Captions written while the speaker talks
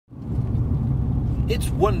It's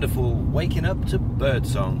wonderful waking up to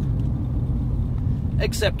birdsong.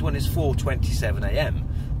 Except when it's 4:27 AM,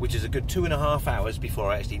 which is a good 2.5 hours before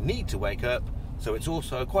I actually need to wake up, so it's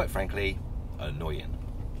also, quite frankly, annoying.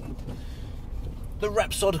 The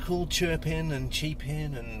rhapsodical chirping and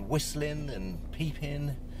cheeping and whistling and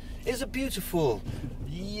peeping is a beautiful,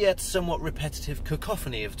 yet somewhat repetitive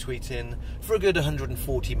cacophony of tweeting for a good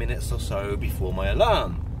 140 minutes or so before my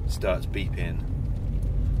alarm starts beeping.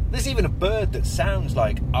 There's even a bird that sounds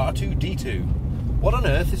like R2-D2. What on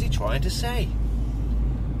earth is he trying to say?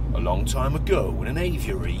 A long time ago in an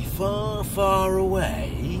aviary far, far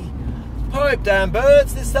away. Pipe down,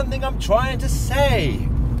 birds, there's something I'm trying to say.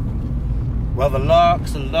 Well, the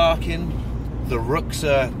larks are larking, the rooks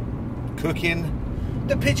are cooking,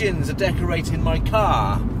 the pigeons are decorating my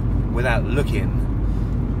car without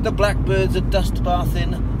looking. The blackbirds are dust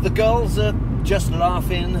bathing, the gulls are just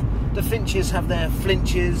laughing, the finches have their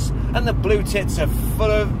flinches, and the blue tits are full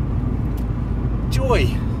of joy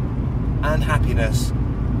and happiness,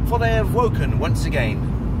 for they have woken once again.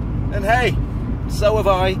 And hey, so have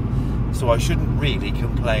I, so I shouldn't really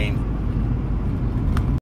complain.